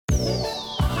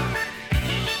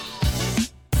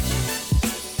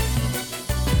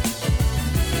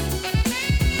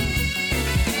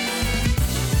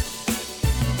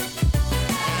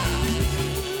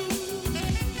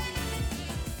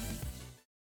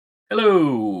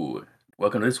Hello!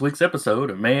 Welcome to this week's episode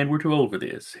of Man, We're Too Old for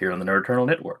This, here on the Nerd Eternal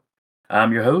Network.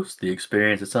 I'm your host, the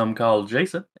experience that some call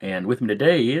Jason, and with me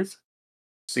today is...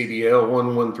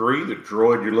 CDL-113, the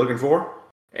droid you're looking for.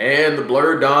 And the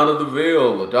blurred dawn of the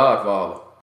veil, the Godfather.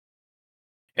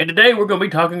 And today we're going to be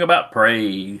talking about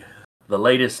Prey, the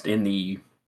latest in the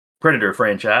Predator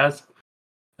franchise.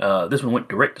 This one went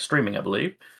direct to streaming, I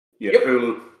believe. Yep.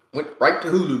 Hulu. Went right to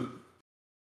Hulu.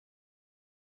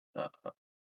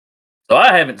 So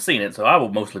I haven't seen it, so I will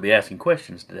mostly be asking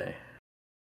questions today.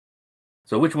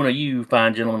 So which one of you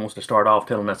fine gentlemen wants to start off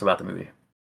telling us about the movie?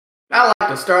 I like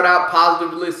to start out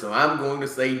positively, so I'm going to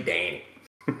say Danny.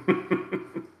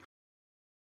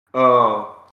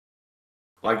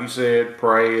 Like you said,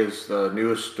 Prey is the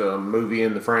newest movie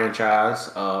in the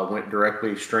franchise. Went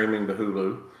directly streaming to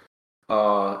Hulu.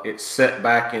 It's set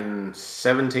back in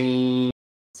 17,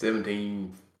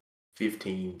 15,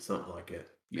 something like that.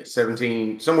 Yeah,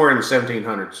 17, somewhere in the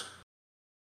 1700s.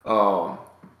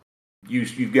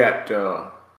 You've got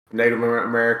Native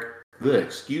American,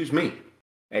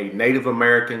 a Native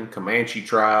American Comanche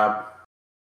tribe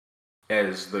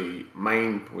as the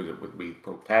main, would be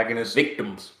protagonists.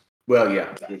 Victims. Well,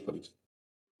 yeah.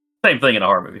 Same thing in a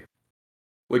horror movie.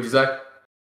 What'd you say?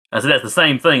 I said that's the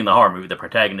same thing in the horror movie, the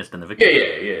protagonist and the victim.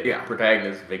 Yeah.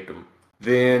 Protagonist, victim.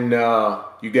 Then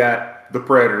you got the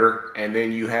Predator, and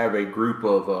then you have a group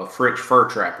of French fur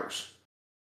trappers.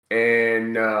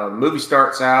 And the movie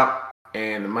starts out,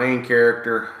 and the main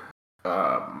character,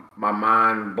 my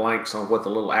mind blanks on what the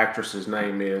little actress's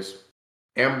name is.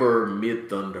 Amber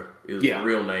Midthunder is the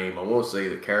real name. I won't say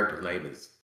the character's name is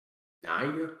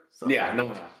Naya.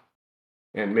 Naya.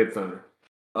 And Midthunder.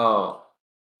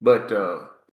 But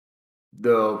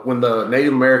when the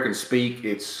Native Americans speak,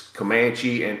 it's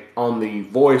Comanche, and on the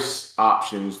voice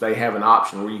options, they have an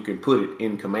option where you can put it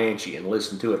in Comanche and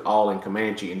listen to it all in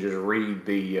Comanche and just read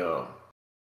the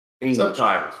English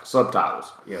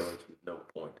subtitles. Yeah, no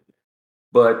point.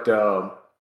 But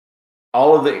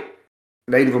all of the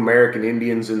Native American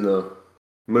Indians in the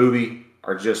movie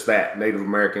are just that, Native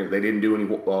American. They didn't do any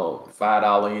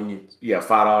 $5 Indians. Yeah,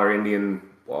 $5 Indian.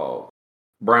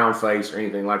 Brown face or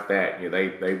anything like that.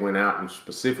 They went out and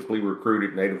specifically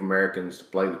recruited Native Americans to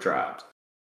play the tribes,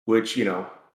 which I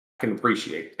can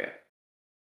appreciate that.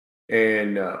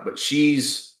 And but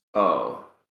she's kind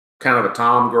of a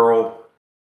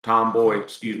tomboy.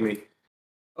 Excuse me.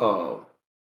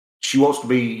 She wants to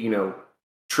be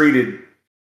treated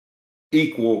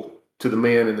equal to the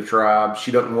men in the tribe. She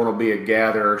doesn't want to be a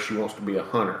gatherer. She wants to be a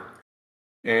hunter.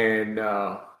 And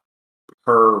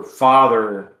her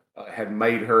father had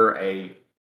made her a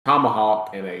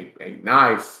tomahawk and a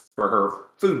knife for her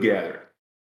food gathering.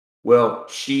 Well,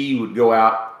 she would go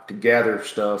out to gather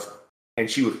stuff, and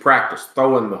she would practice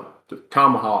throwing the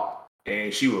tomahawk,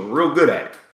 and she was real good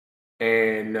at it.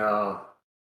 And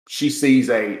she sees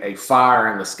a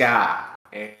fire in the sky,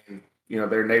 and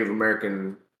their Native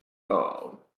American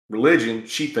religion,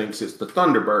 she thinks it's the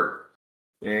Thunderbird.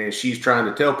 And she's trying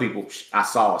to tell people, I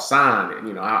saw a sign,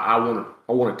 and I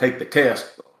want to take the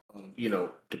test,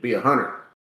 to be a hunter.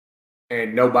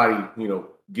 And nobody,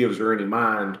 gives her any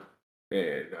mind.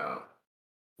 And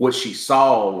what she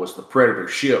saw was the Predator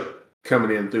ship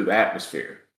coming in through the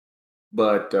atmosphere.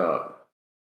 But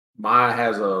Maya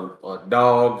has a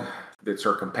dog that's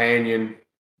her companion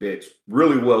that's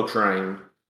really well trained.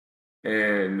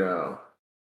 And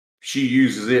she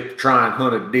uses it to try and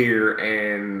hunt a deer.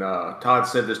 And Todd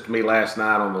said this to me last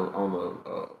night on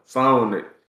the phone that,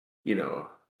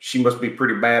 she must be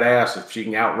pretty badass if she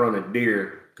can outrun a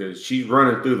deer, because she's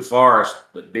running through the forest.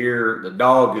 The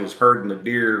dog is herding the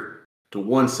deer to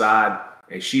one side,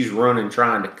 and she's running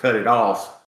trying to cut it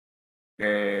off.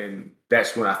 And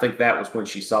that's when I think that was when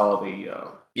she saw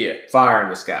the fire in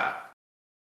the sky.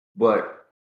 But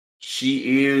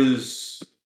she is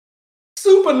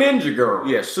Super Ninja Girl.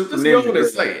 Yeah, Super Ninja Girl.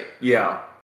 Say it. Yeah,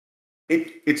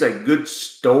 it's a good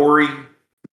story,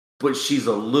 but she's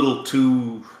a little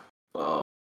too.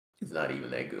 It's not even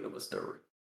that good of a story.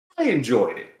 I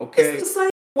enjoyed it. Okay. It's the same.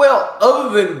 Well, other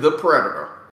than the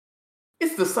Predator,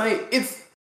 it's the same.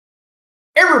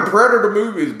 Every Predator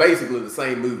movie is basically the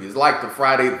same movie. It's like the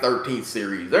Friday the 13th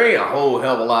series. There ain't a whole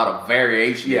hell of a lot of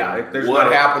variation. Yeah, there's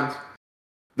what happens.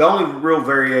 The only real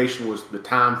variation was the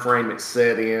time frame it's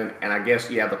set in, and I guess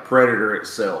the Predator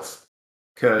itself.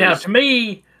 Now, to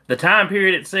me, the time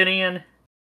period it's set in.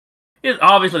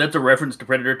 Obviously, that's a reference to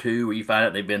Predator 2, where you find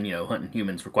out they've been, hunting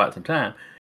humans for quite some time.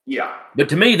 Yeah. But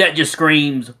to me, that just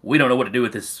screams, we don't know what to do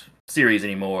with this series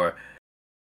anymore.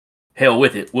 Hell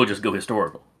with it, we'll just go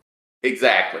historical.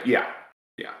 Exactly. Yeah.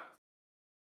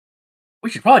 We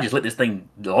should probably just let this thing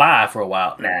lie for a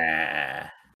while. Nah.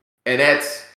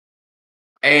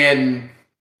 And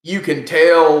you can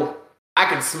tell, I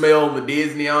can smell the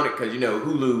Disney on it because,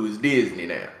 Hulu is Disney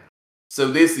now.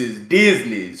 So this is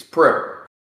Disney's Predator.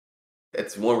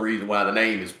 That's one reason why the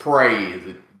name is Prey, is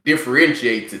it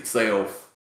differentiates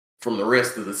itself from the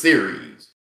rest of the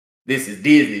series. This is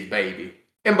Disney's baby.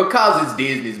 And because it's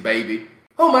Disney's baby,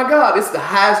 oh my God, it's the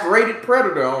highest rated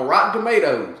Predator on Rotten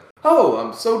Tomatoes. Oh,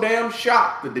 I'm so damn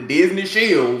shocked that the Disney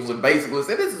Shields have basically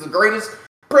said this is the greatest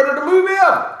Predator movie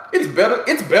ever. It's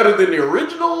better than the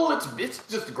original. It's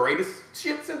just the greatest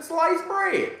shit since sliced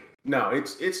bread. No,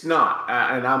 it's not,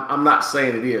 and I'm not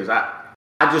saying it is. I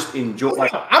just enjoy.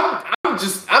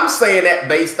 I'm saying that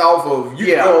based off of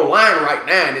you go online right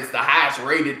now, and it's the highest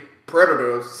rated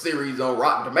Predator series on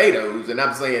Rotten Tomatoes, and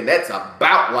I'm saying that's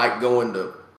about like going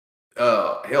to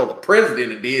the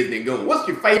president of Disney and going, "What's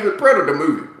your favorite Predator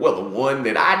movie?" Well, the one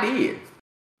that I did.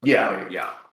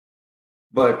 Yeah.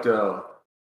 But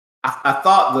I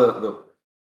thought the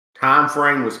time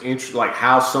frame was interesting, like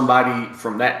how somebody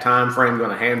from that time frame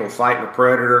going to handle fighting a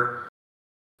predator,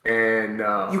 and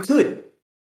you couldn't.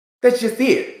 That's just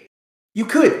it. You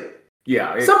couldn't.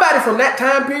 Yeah, somebody from that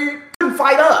time period couldn't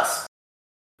fight us.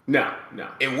 No.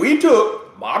 And we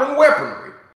took modern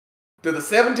weaponry to the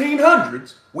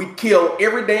 1700s. We'd kill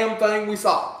every damn thing we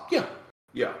saw. Yeah.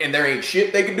 And there ain't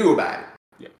shit they could do about it.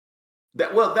 Yeah.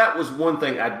 That was one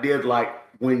thing I did like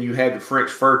when you had the French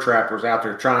fur trappers out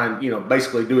there trying,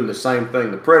 basically doing the same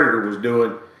thing the Predator was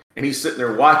doing, and he's sitting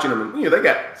there watching them, and they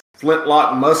got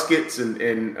flintlock muskets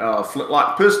and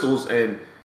flintlock pistols, and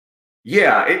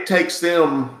yeah, it takes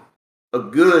them a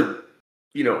good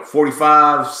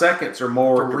 45 seconds or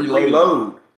more to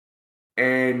reload.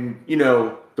 And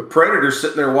the Predator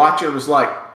sitting there watching him was like,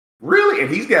 really? And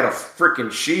he's got a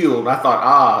freaking shield. I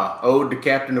thought, ode to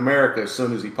Captain America as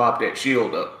soon as he popped that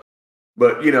shield up.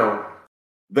 But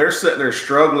they're sitting there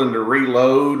struggling to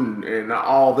reload and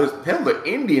all this. Hell, the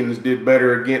Indians did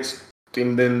better against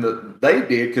him than they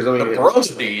did, because the brother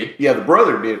did. Yeah, the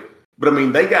brother did. But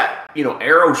they got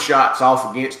arrow shots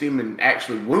off against him and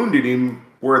actually wounded him.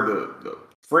 Where the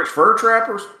French fur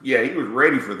trappers, yeah, he was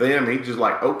ready for them. He just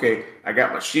like, okay, I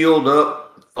got my shield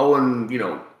up, throwing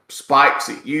spikes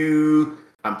at you.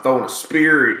 I'm throwing a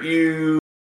spear at you.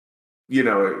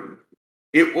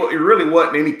 It really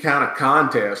wasn't any kind of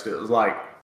contest. It was like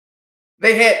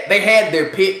they had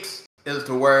their picks as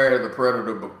to where the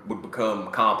Predator would become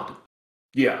competent.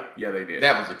 Yeah, they did.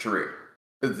 That was the trick.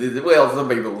 Well, some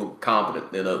people were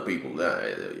competent than other people.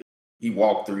 He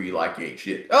walked through you like you ain't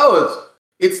shit. Oh,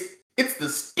 it's the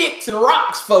sticks and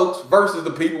rocks, folks, versus the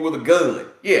people with a gun.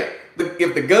 Yeah,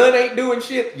 if the gun ain't doing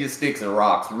shit, your sticks and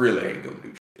rocks really ain't gonna do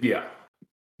shit. Yeah.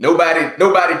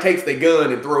 Nobody takes their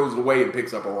gun and throws it away and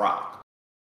picks up a rock.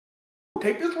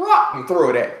 Take this rock and throw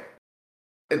it at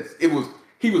him.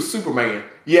 He was Superman.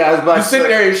 Yeah, I was about you sit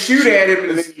there and shoot at him,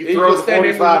 and you throw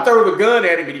the gun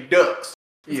at him, and he ducks.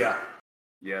 Yeah,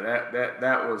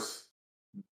 that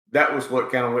was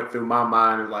what kind of went through my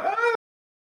mind. It was like,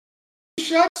 he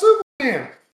shot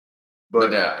Superman.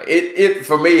 But it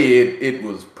for me, it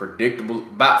was predictable.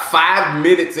 About 5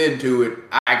 minutes into it,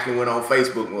 I actually went on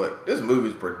Facebook and went, "This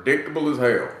movie's predictable as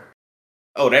hell."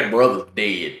 Oh, that brother's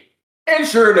dead. And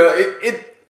sure enough,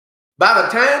 by the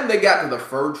time they got to the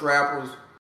fur trappers,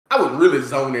 I was really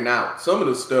zoning out. Some of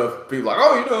the stuff, people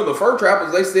like, the fur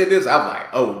trappers, they said this. I was like,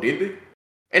 oh, did they?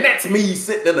 And that's me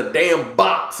sitting in a damn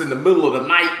box in the middle of the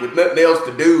night with nothing else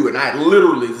to do, and I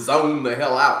literally zoned the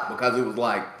hell out because it was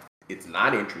like, it's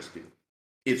not interesting.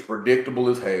 It's predictable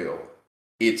as hell.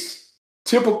 It's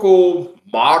typical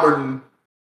modern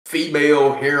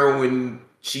female heroine.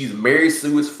 She's Mary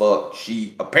Sue as fuck.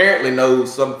 She apparently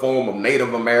knows some form of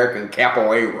Native American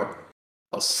capoeira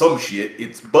or some shit.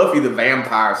 It's Buffy the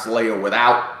Vampire Slayer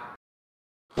without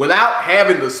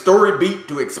having the story beat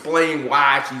to explain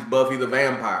why she's Buffy the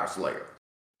Vampire Slayer.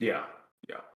 Yeah.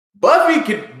 Buffy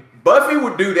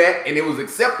would do that, and it was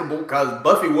acceptable because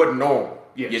Buffy wasn't normal.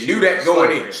 Yeah, you knew that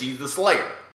going in. She's the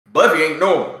Slayer. Buffy ain't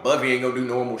normal. Buffy ain't gonna do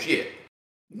normal shit.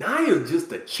 Naya's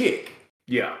just a chick.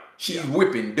 Yeah. She's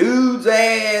whipping dudes'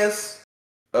 ass.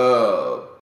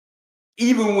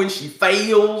 Even when she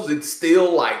fails, it's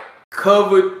still like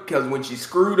covered, because when she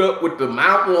screwed up with the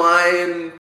mountain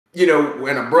lion,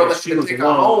 when her brother had to take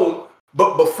her home.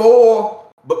 But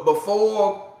before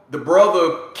the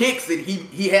brother kicks it,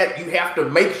 you have to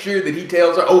make sure that he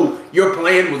tells her, "Oh, your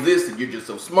plan was this, and you're just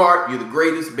so smart. You're the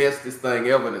greatest, bestest thing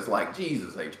ever." And it's like,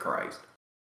 Jesus H. Christ,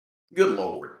 good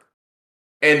Lord.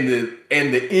 And the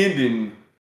ending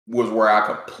was where I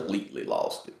completely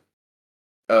lost it.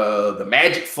 the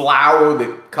magic flower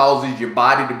that causes your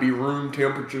body to be room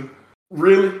temperature.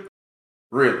 Really?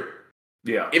 Really?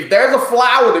 Yeah. If there's a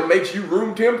flower that makes you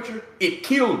room temperature, it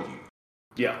killed you.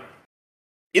 Yeah.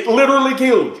 It literally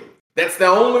killed you. That's the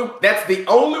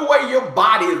only way your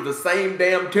body is the same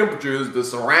damn temperature as the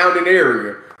surrounding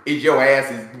area is your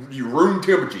ass is your room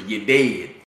temperature. You're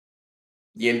dead.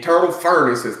 Your internal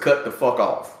furnace has cut the fuck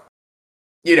off.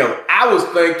 You know, I was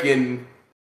thinking,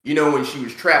 you know, when she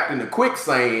was trapped in the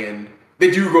quicksand,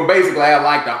 that you were gonna basically have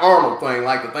like the Arnold thing,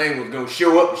 like the thing was gonna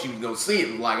show up and she was gonna see it.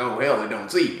 It was like, oh hell, they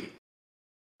don't see me.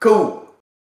 Cool.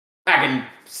 I can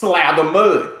slab the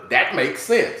mud. That makes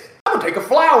sense. I'm gonna take a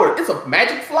flower. It's a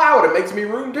magic flower that makes me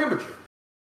room temperature.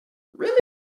 Really?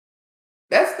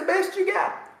 That's the best you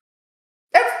got?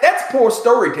 That's poor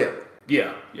storytelling.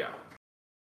 Yeah. Yeah.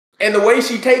 And the way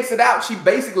she takes it out, she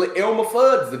basically Elmer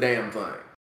Fudd's the damn thing.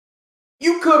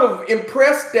 You could have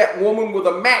impressed that woman with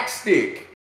a matchstick.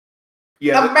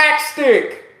 Yeah. A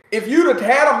matchstick. If you'd have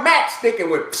had a matchstick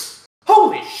and went, psst,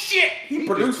 holy shit, he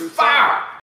produced fire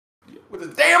with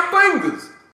his damn fingers.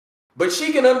 But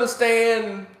she can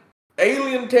understand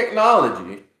alien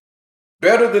technology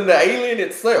better than the alien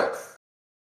itself.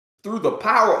 Through the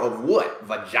power of what?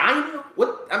 Vagina?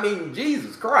 What? I mean,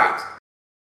 Jesus Christ.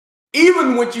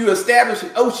 Even when you establish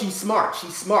it, oh, she's smart,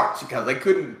 because they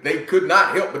could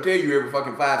not help but tell you every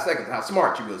fucking 5 seconds how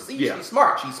smart she was. See, yeah. She's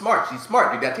smart.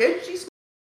 Did I tell you she's smart?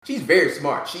 She's very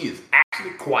smart. She is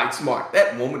actually quite smart.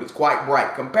 That woman is quite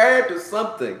bright compared to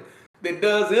something that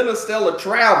does interstellar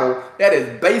travel that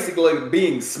is basically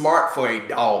being smart for a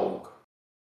dog.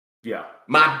 Yeah.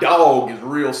 My dog is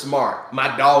real smart.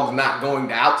 My dog's not going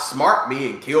to outsmart me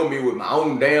and kill me with my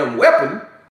own damn weapon.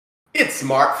 It's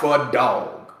smart for a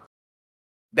dog.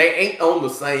 They ain't on the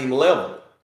same level.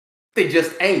 They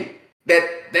just ain't.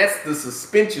 That's the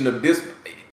suspension of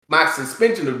my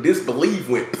suspension of disbelief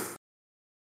went.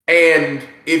 And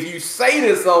if you say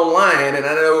this online, and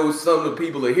I know some of the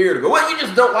people are here to go, well, you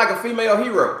just don't like a female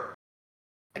hero.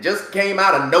 I just came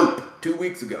out of Nope 2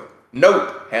 weeks ago.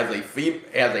 Nope has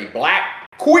a black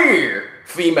queer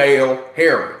female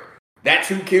heroine. That's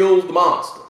who kills the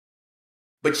monster.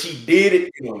 But she did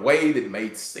it in a way that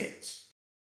made sense.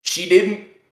 She didn't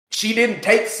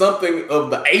take something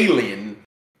of the alien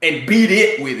and beat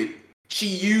it with it. She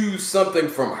used something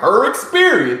from her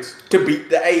experience to beat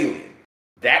the alien.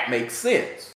 That makes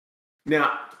sense.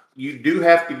 Now, you do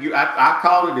have to. I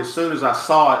called it as soon as I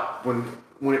saw it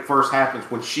when it first happens.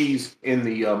 When she's in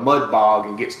the mud bog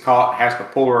and gets caught, has to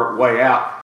pull her way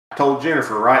out. I told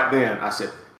Jennifer right then. I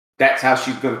said, "That's how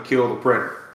she's going to kill the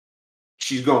predator.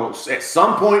 She's going to, at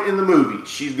some point in the movie,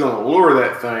 she's going to lure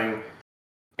that thing,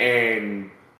 and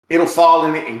it'll fall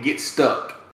in it and get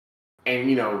stuck. And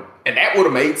and that would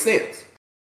have made sense.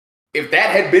 If that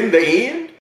had been the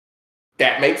end,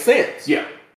 that makes sense. Yeah.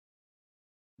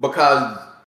 Because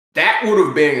that would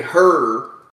have been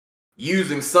her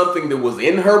using something that was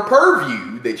in her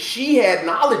purview that she had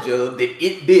knowledge of that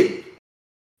it didn't.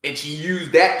 And she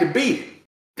used that to beat it.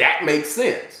 That makes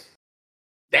sense.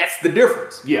 That's the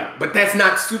difference. Yeah. But that's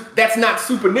not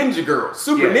Super Ninja Girl.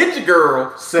 Ninja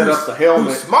Girl set up the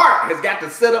helmet. Who's smart has got to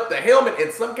set up the helmet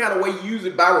in some kind of way, use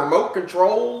it by remote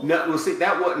control. No, well, see,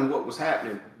 that wasn't what was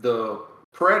happening. The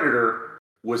Predator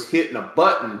was hitting a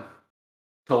button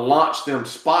to launch them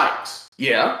spikes.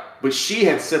 Yeah. But she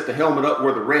had set the helmet up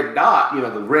where the red dot,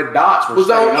 the red dots were was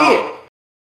on on. it.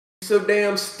 So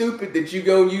damn stupid that you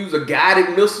gonna use a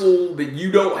guided missile that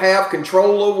you don't have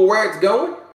control over where it's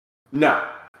going? No,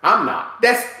 I'm not.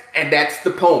 That's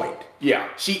the point. Yeah.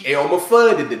 She Elmer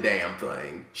Fudded the damn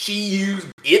thing. She used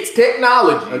its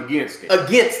technology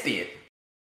against it.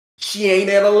 She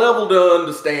ain't at a level to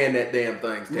understand that damn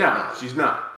thing's technology. No, she's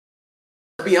not.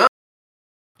 To be honest,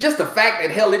 just the fact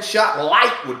that hell it shot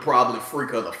light would probably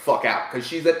freak her the fuck out because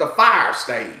she's at the fire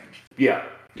stage. Yeah,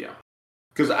 yeah.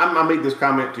 Because I made this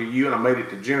comment to you and I made it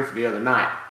to Jennifer the other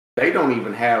night. They don't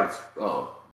even have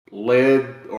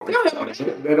lead or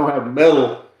they don't have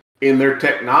metal in their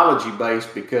technology base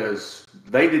because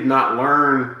they did not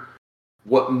learn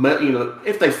what metal.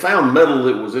 If they found metal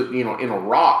that was in a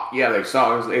rock, yeah, they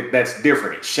saw it. That's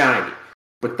different. It's shiny.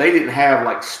 But they didn't have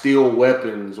like steel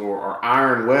weapons or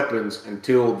iron weapons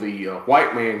until the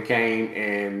white man came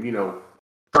and,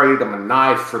 traded them a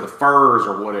knife for the furs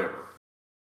or whatever.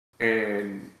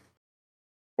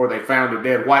 Or they found a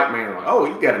dead white man, like, oh,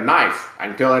 you got a knife. I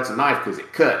can tell that's a knife because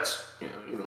it cuts.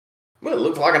 Well, it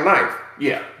looks like a knife.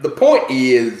 Yeah. The point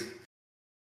is,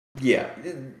 yeah,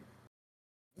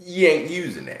 you ain't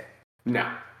using that.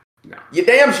 No. You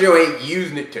damn sure ain't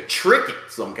using it to trick it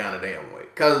some kind of damn way.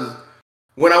 Because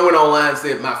when I went online and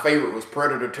said my favorite was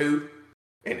Predator 2,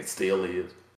 and it still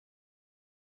is.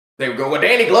 They would go, well,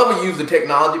 Danny Glover used the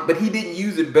technology, but he didn't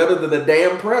use it better than the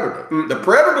damn Predator. Mm. The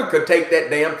Predator could take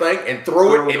that damn thing and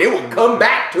throw it, and it would come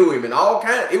back to him and all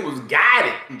kinds. It was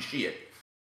guided and shit.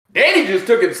 Danny just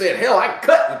took it and said, hell, I can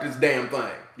cut with this damn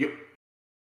thing. Yep.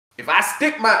 If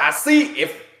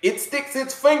if it sticks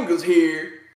its fingers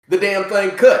here, the damn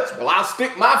thing cuts. Well, I'll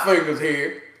stick my fingers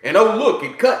here, and oh, look,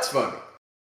 it cuts for me.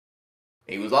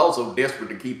 He was also desperate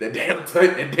to keep that damn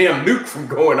thing, that damn nuke from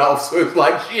going off, so it's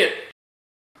like, shit.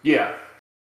 Yeah.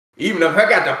 Even if I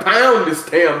got to pound this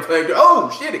damn thing, oh,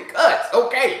 shit, it cuts.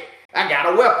 Okay, I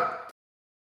got a weapon.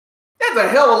 That's a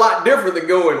hell of a lot different than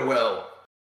going, well,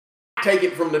 take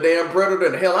it from the damn Predator,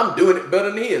 and hell, I'm doing it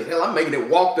better than he is. Hell, I'm making it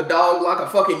walk the dog like a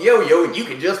fucking yo-yo, and you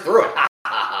can just throw it. Ha,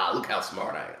 ha, ha, look how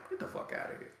smart I am. Get the fuck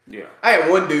out of here. Yeah. I had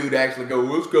one dude actually go,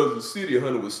 well, it's because the City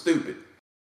Hunter was stupid.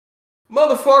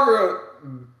 Motherfucker,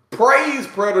 praise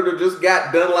Predator just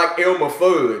got done like Elmer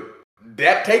Fudd.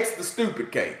 That takes the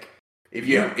stupid cake. If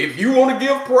you want to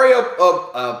give Prey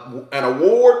an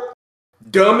award,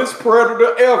 dumbest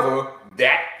Predator ever,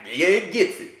 it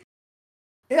gets it.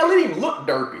 Hell, it even looked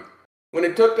derpy when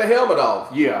it took the helmet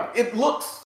off. Yeah. It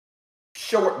looks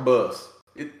short bus.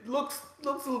 It looks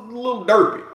a little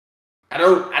derpy. I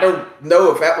don't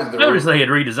know if that was the. Notice they had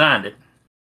redesigned it.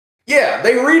 Yeah,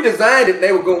 they redesigned it. And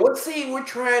they were going, let's see, we're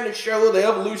trying to show the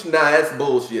evolution. Nah, that's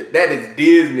bullshit. That is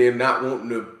Disney not wanting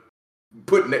to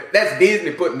that's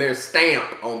Disney putting their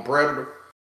stamp on Predator,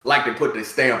 like they put their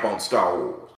stamp on Star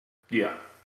Wars. Yeah.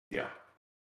 Yeah.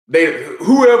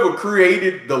 Whoever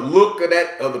created the look of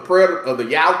the Predator, of the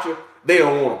Yautja, they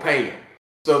don't want to pay him.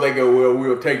 So they go, well,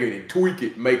 we'll take it and tweak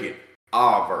it, make it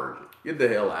our version. Get the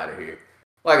hell out of here.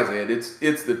 Like I said, it's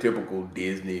the typical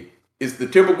Disney. It's the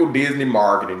typical Disney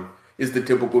marketing. It's the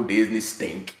typical Disney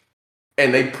stink.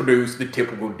 And they produce the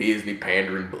typical Disney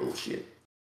pandering bullshit.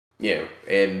 Yeah,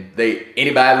 and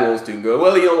anybody wants to go,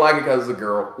 well, you don't like it because it's a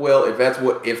girl. Well, if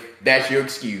that's your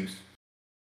excuse,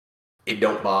 it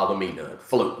don't bother me none.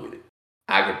 Float with it.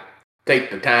 I could take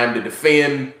the time to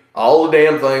defend all the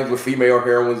damn things with female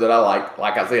heroines that I like.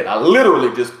 Like I said, I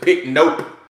literally just picked Nope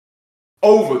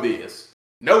over this.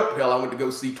 Nope, hell, I went to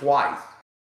go see twice.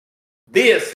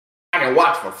 This, I can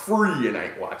watch for free and I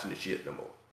ain't watching the shit no more.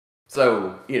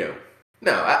 So,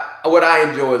 what I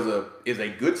enjoy is a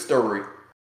good story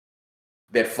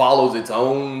that follows its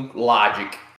own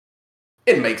logic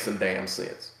and makes some damn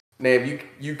sense. Now, if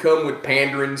you come with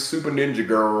pandering Super Ninja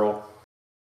Girl,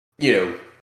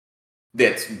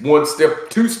 that's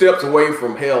two steps away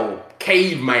from hell,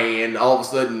 caveman, all of a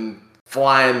sudden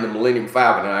flying the Millennium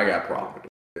Falcon, I got a problem with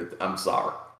it. I'm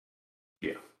sorry.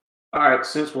 Yeah. All right,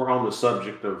 since we're on the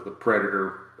subject of the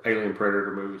Alien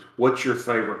Predator movies, what's your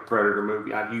favorite Predator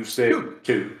movie? You said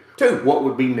two. What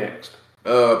would be next?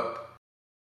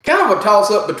 Kind of a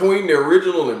toss-up between the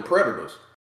original and Predators.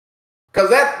 Because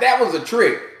that was a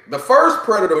trick. The first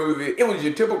Predator movie, it was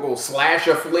your typical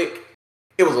slasher flick.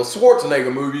 It was a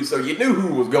Schwarzenegger movie, so you knew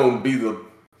who was going to be the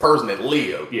person that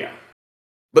lived. Yeah.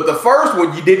 But the first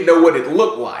one, you didn't know what it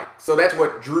looked like. So that's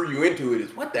what drew you into it,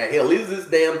 is what the hell is this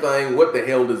damn thing? What the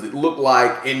hell does it look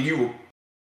like? And you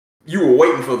were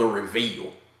waiting for the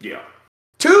reveal. Yeah.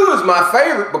 2 is my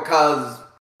favorite because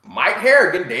Mike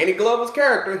Harrigan, Danny Glover's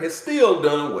character, has still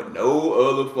done what no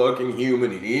other fucking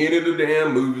human in any of the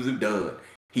damn movies have done.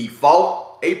 He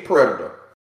fought a predator,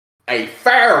 a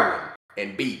fair one,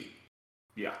 and beat it.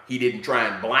 Yeah. He didn't try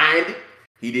and blind it.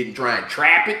 He didn't try and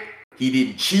trap it. He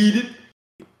didn't cheat it.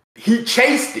 He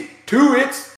chased it to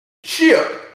its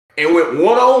ship and went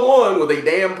one-on-one with a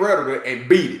damn predator and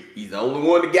beat it. He's the only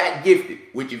one that got gifted,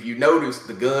 which if you notice,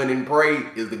 the gun in Prey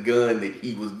is the gun that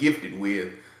he was gifted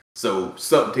with. So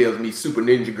something tells me Super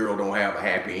Ninja Girl don't have a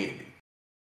happy ending.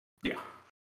 Yeah.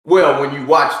 Well, when you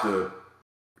watch the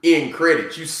end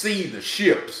credits, you see the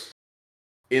ships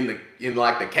in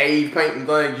like the cave painting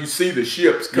thing. You see the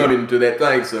ships coming to that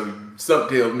thing. So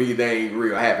something tells me they ain't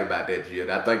real happy about that shit.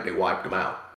 I think they wiped them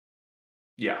out.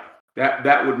 Yeah,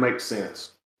 that would make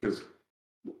sense because,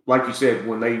 like you said,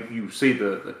 when you see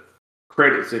the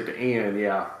credits at the end,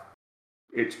 yeah,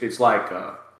 it's like.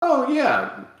 Oh,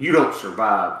 yeah, you don't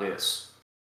survive this.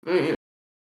 Mm-hmm.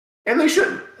 And they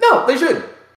shouldn't. No, they shouldn't.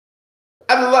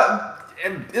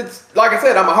 It's like I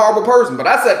said, I'm a horrible person, but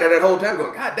I sat there that whole time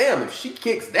going, God damn, if she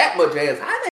kicks that much ass,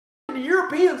 how the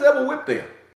Europeans ever whip them?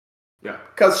 Yeah.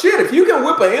 Because shit, if you can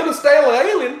whip an interstellar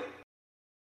alien,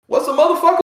 what's a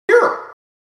motherfucker Europe?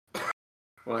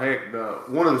 Well, heck,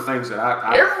 one of the things that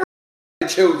everyone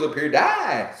that shows up here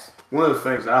dies. One of the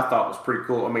things that I thought was pretty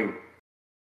cool, I mean,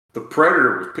 the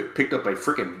Predator picked up a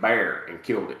freaking bear and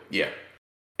killed it. Yeah.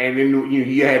 And then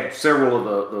you had several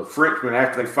of the Frenchmen,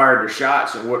 after they fired their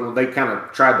shots and whatnot, they kind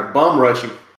of tried to bum rush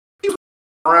him.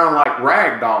 around like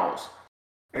rag dolls.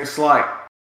 And it's like,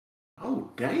 oh,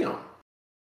 damn.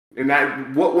 And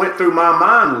that what went through my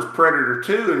mind was Predator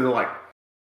 2, and like,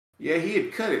 yeah, he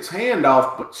had cut its hand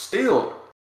off, but still,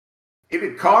 it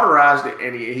had cauterized it,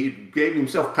 and he gave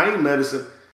himself pain medicine.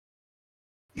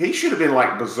 He should have been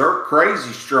like berserk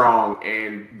crazy strong,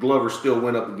 and Glover still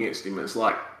went up against him. It's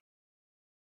like,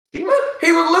 he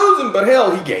was losing, but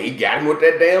hell, he got him with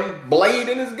that damn blade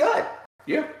in his gut.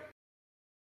 Yeah.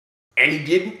 And he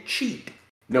didn't cheat.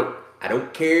 No. I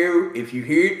don't care if you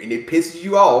hear it and it pisses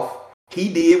you off.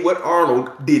 He did what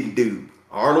Arnold didn't do.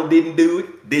 Arnold didn't do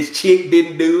it. This chick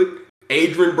didn't do it.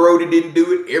 Adrian Brody didn't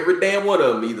do it. Every damn one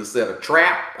of them either set a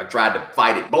trap, or tried to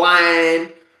fight it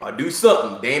blind, or do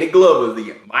something. Danny Glover,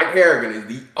 Mike Harrigan is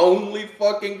the only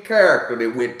fucking character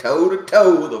that went toe to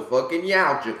toe with a fucking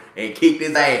Yautja and kicked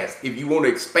his ass. If you want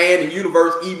to expand the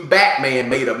universe, even Batman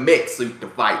made a mech suit to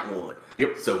fight one.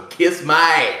 Yep. So kiss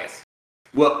my ass.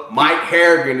 Well, Mike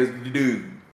Harrigan is the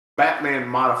dude. Batman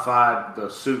modified the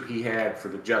suit he had for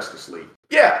the Justice League.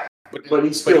 Yeah. But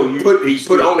he still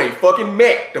put on a fucking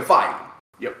mech to fight him.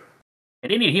 Yep. And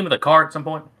didn't he hit him with a car at some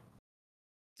point?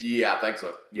 Yeah, I think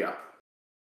so. Yeah.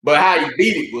 But how he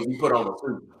beat it was he put on a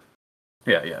suit.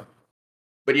 Yeah.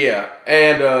 But yeah,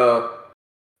 and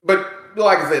but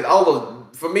like I said, all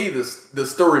those, for me, the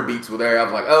story beats were there. I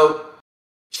was like, oh,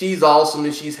 she's awesome,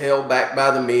 and she's held back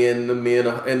by the men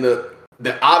and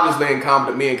the obviously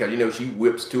incompetent men, because she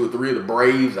whips 2 or 3 of the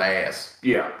Braves' ass.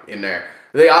 Yeah. In there,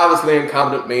 they obviously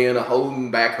incompetent men are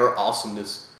holding back her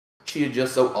awesomeness. She is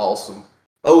just so awesome.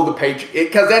 Oh, the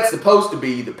because that's supposed to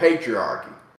be the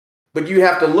patriarchy, but you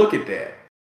have to look at that.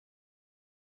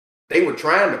 They were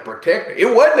trying to protect her.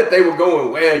 It wasn't that they were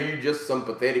going, well, you just some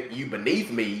pathetic, you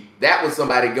beneath me. That was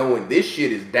somebody going, this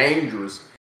shit is dangerous,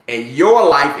 and your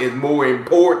life is more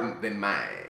important than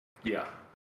mine. Yeah.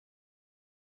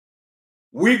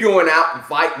 We going out and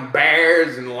fighting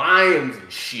bears and lions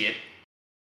and shit.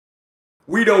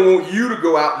 We don't want you to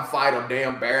go out and fight a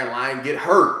damn bear and lion, get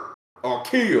hurt or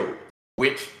killed.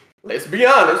 Which, let's be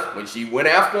honest, when she went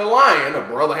after a lion, her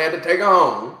brother had to take her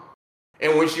home.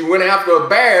 And when she went after a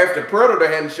bear, if the predator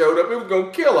hadn't showed up, it was going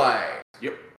to kill her ass.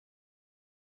 Yep.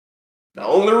 The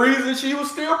only reason she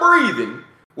was still breathing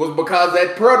was because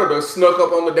that predator snuck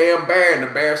up on the damn bear, and the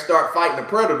bear started fighting the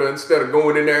predator instead of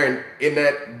going in there and in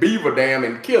that beaver dam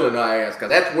and killing her ass, because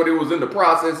that's what it was in the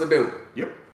process of doing.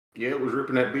 Yep. Yeah, it was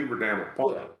ripping that beaver dam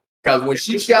apart. Because when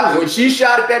she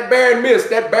shot at that bear and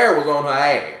missed, that bear was on her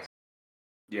ass.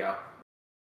 Yeah.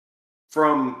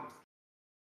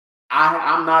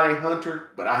 I'm not a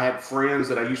hunter, but I had friends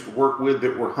that I used to work with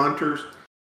that were hunters,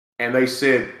 and they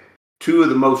said 2 of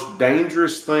the most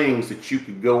dangerous things that you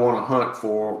could go on a hunt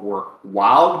for were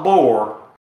wild boar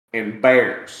and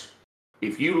bears.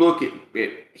 If you look at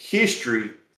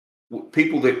history,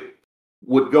 people that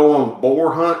would go on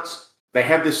boar hunts, they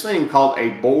have this thing called a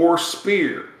boar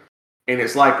spear, and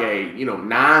it's like a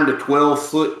 9 to 12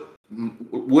 foot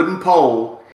wooden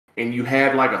pole, and you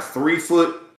had like a 3 to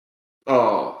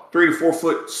 4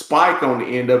 foot spike on the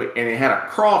end of it, and it had a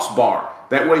crossbar.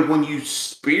 That way, when you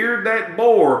speared that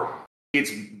boar,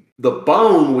 the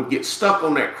bone would get stuck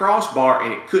on that crossbar,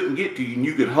 and it couldn't get to you, and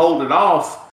you could hold it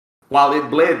off while it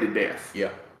bled to death.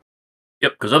 Yeah.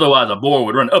 Yep, because otherwise a boar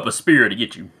would run up a spear to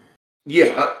get you.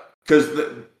 Yeah, because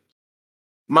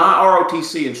my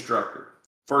ROTC instructor,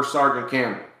 First Sergeant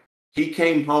Campbell, he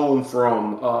came home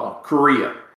from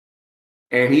Korea.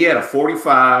 And he had a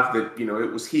 45 that,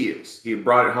 it was his. He had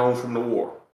brought it home from the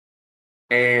war.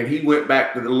 And he went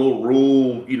back to the little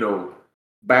rural,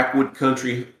 backwood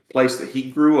country place that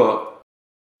he grew up,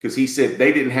 because he said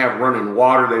they didn't have running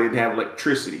water, they didn't have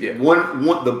electricity. Yeah.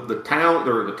 The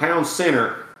town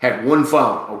center had one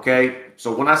phone, okay?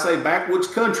 So when I say backwoods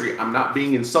country, I'm not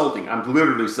being insulting. I'm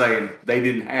literally saying they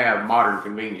didn't have modern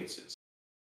conveniences.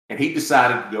 And he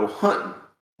decided to go hunting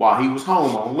while he was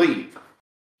home on leave.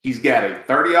 He's got a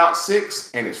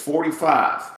 30-06 and his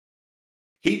 45.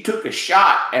 He took a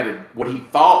shot at what he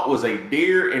thought was a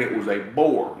deer, and it was a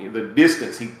boar. The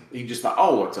distance, he just thought,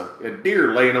 oh, it's a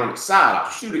deer laying on its side. I'll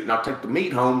shoot it and I'll take the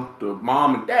meat home to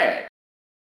mom and dad.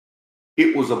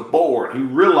 It was a boar. He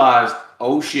realized,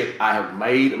 oh shit, I have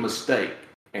made a mistake.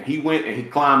 And he went and he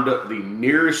climbed up the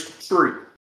nearest tree.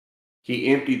 He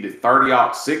emptied the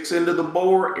 30-06 into the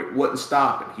boar. It wasn't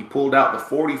stopping. He pulled out the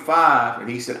 45, and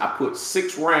he said, I put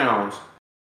 6 rounds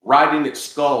right in its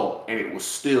skull, and it was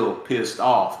still pissed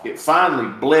off. It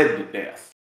finally bled to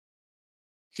death.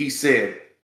 He said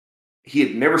he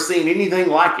had never seen anything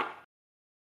like it.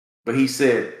 But he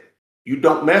said, you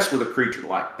don't mess with a creature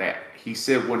like that. He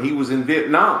said when he was in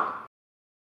Vietnam,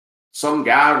 some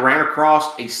guy ran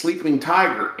across a sleeping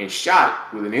tiger and shot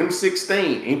it with an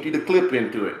M16, emptied a clip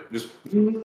into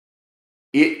it.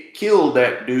 It killed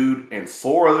that dude and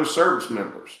 4 other service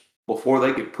members before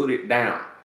they could put it down.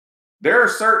 There are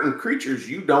certain creatures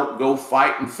you don't go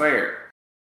fighting fair.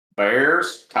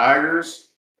 Bears, tigers,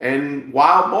 and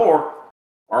wild boar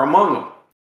are among them.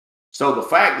 So the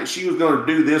fact that she was going to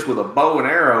do this with a bow and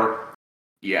arrow,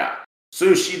 yeah.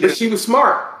 So she did. But she was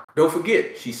smart. Don't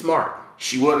forget, she's smart.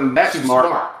 She wasn't that She's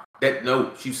smart.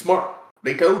 She's smart.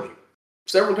 They told you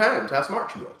several times how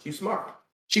smart she was. She's smart.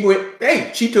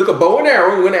 She took a bow and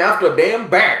arrow and went after a damn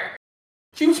bear.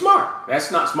 She was smart.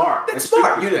 That's not smart. That's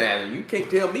smart. Stupid. You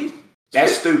can't tell me.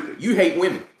 That's stupid. You hate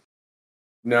women.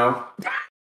 No.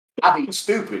 I think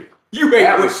stupid. You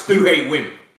hate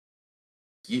women.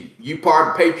 You part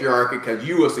of patriarchy because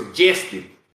you were suggesting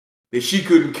that she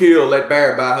couldn't kill that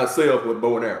bear by herself with a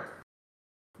bow and arrow.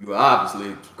 You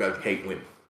obviously because you hate women.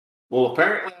 Well,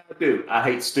 apparently I do. I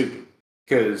hate stupid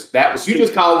because that was. You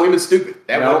just call women stupid.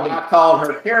 I called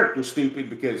her character stupid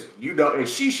because you don't, and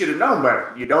she should have known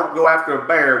better. You don't go after a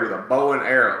bear with a bow and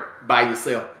arrow by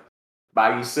yourself.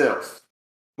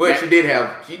 Well, she did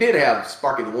have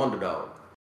Sparky the Wonder Dog.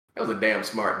 That was a damn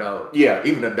smart dog. Yeah,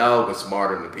 even a dog is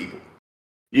smarter than people.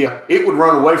 Yeah, it would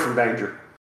run away from danger.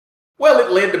 Well,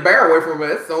 it led the bear away from it.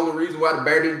 That's the only reason why the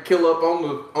bear didn't kill up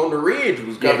on the ridge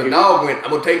was because the dog went, "I'm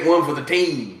gonna take one for the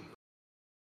team."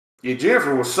 Yeah,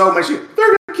 Jennifer was so mad.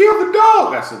 They're gonna kill the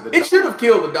dog. I said, it should have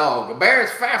killed the dog. The bear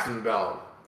is faster than the dog.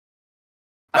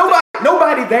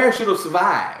 Nobody there should have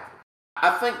survived.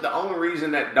 I think the only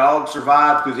reason that dog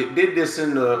survived because it did this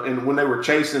in when they were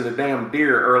chasing the damn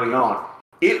deer early on.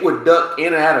 It would duck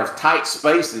in and out of tight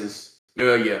spaces.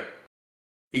 Yeah.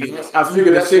 I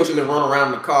figured that's what to run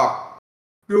around the car.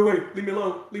 Go away, leave me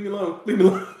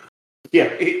alone. Yeah,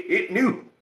 it knew.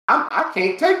 I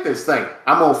can't take this thing.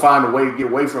 I'm gonna find a way to get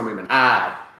away from him and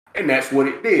hide. And that's what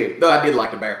it did. No, I did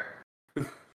like the bear.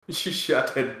 She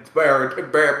shot that bear, and the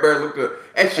bear looked up.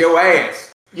 That's your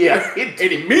ass. Yeah. And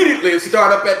immediately it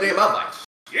started up at them. I was like,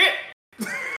 shit.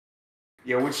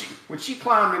 Yeah, when she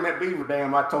climbed in that beaver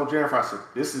dam, I told Jennifer, I said,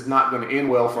 this is not going to end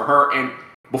well for her. And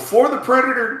before the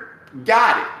predator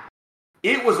got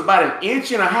it was about an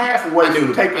inch and a half away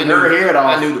from taking her head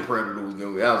off. I knew the predator was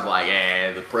going to. I was like,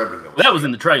 the predator. Well, that was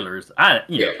in the trailers. I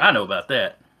know about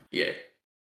that. Yeah,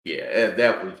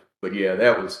 that was. But yeah,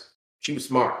 that was. She was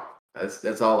smart.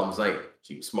 That's all I'm saying.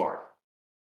 She was smart.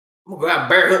 I'm gonna go out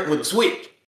bear hunting with a switch.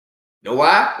 You know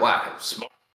why? Why? I'm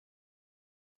smart.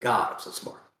 God, I'm so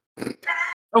smart.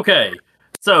 Okay,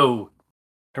 so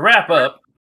to wrap up,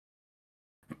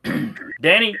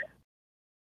 Danny,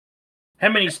 how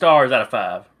many stars out of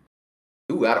 5?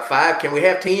 Ooh, out of 5, can we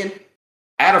have 10?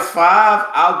 Out of 5,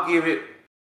 I'll give it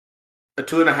a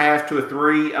 2.5 to a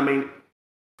 3. I mean,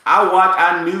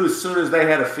 I knew as soon as they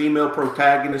had a female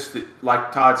protagonist that,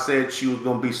 like Todd said, she was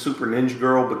going to be Super Ninja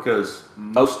Girl because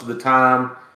most of the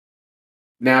time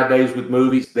nowadays with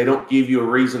movies, they don't give you a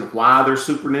reason why they're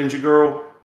Super Ninja Girl.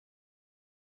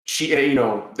 She,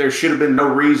 there should have been no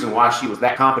reason why she was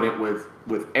that competent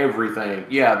with everything.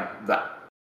 Yeah,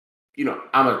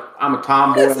 I'm a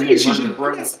tomboy. She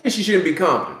shouldn't be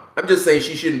competent. I'm just saying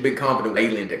she shouldn't be competent with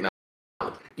alien technology.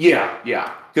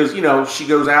 Yeah, because she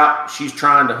goes out, she's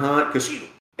trying to hunt because she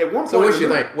at one point. So what's your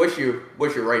thing? What's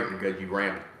your rating? Because you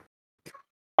rambled.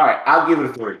 All right, I'll give it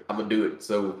a 3. I'm gonna do it.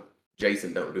 So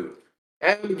Jason, don't do it.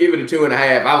 I'm gonna give it a 2.5.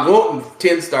 I was wanting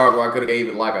 10 stars, where I could have gave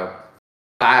it like a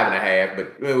 5.5,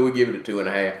 but we'll give it a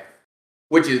 2.5,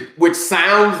 which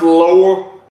sounds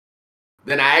lower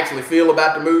than I actually feel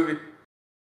about the movie.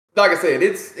 Like I said,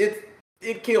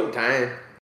 it killed time,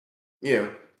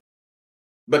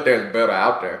 but there's better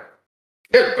out there.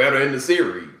 There's better in the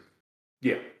series.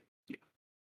 Yeah.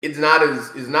 It's not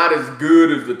as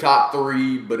good as the top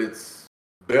 3, but it's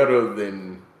better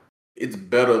than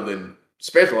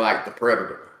especially like The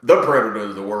Predator. The Predator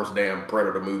is the worst damn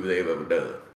Predator movie they've ever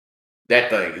done. That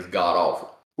thing is god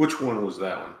awful. Which one was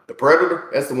that one? The Predator.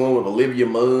 That's the one with Olivia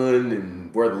Munn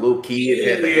and where the little kid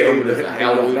had the helmet as a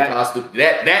Halloween costume.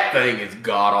 That thing is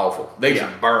god awful. They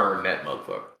should burn that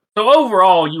motherfucker. So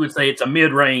overall, you would say it's a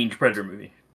mid-range Predator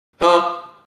movie. Huh?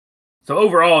 So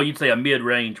overall, you'd say a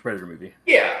mid-range Predator movie.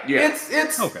 Yeah.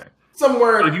 It's okay.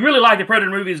 Somewhere. So if you really like the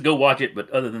Predator movies, go watch it. But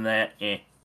other than that,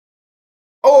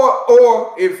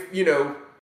 Or if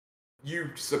you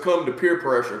succumb to peer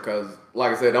pressure, because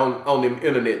like I said, on the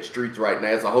internet streets right now,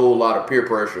 it's a whole lot of peer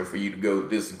pressure for you to go,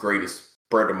 this is the greatest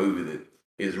Predator movie that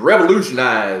is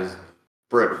revolutionized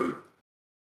Predator movie.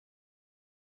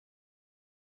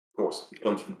 Of course, it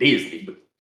comes from Disney, but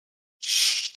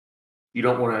you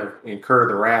don't want to incur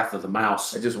the wrath of the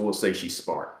mouse. I just want to say she's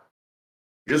smart.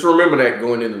 Just remember that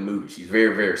going into the movie. She's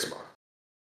very, very smart.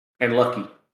 And lucky.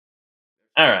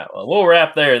 All right, well, we'll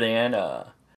wrap there then.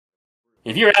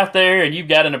 If you're out there and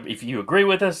if you agree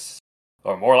with us,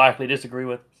 or more likely disagree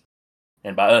with us,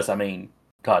 and by us I mean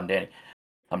Todd and Danny,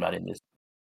 I'm not in this.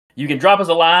 You can drop us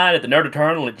a line at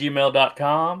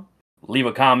thenerdattornal@gmail.com. Leave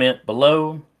a comment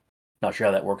below. Not sure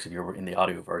how that works if you're in the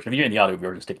audio version. If you're in the audio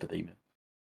version, stick to the email.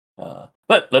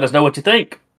 But let us know what you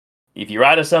think. If you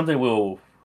write us something, we'll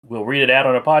read it out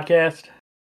on a podcast.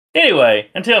 Anyway,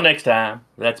 until next time,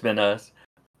 that's been us.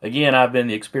 Again, I've been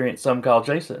the experienced some call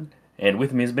Jason, and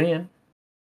with me has been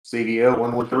CDL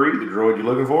 113, the droid you're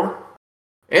looking for.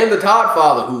 And the Todd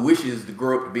father who wishes to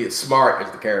grow up to be as smart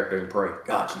as the character in Prey.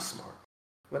 God, she's smart.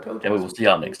 And we will see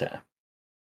y'all next time.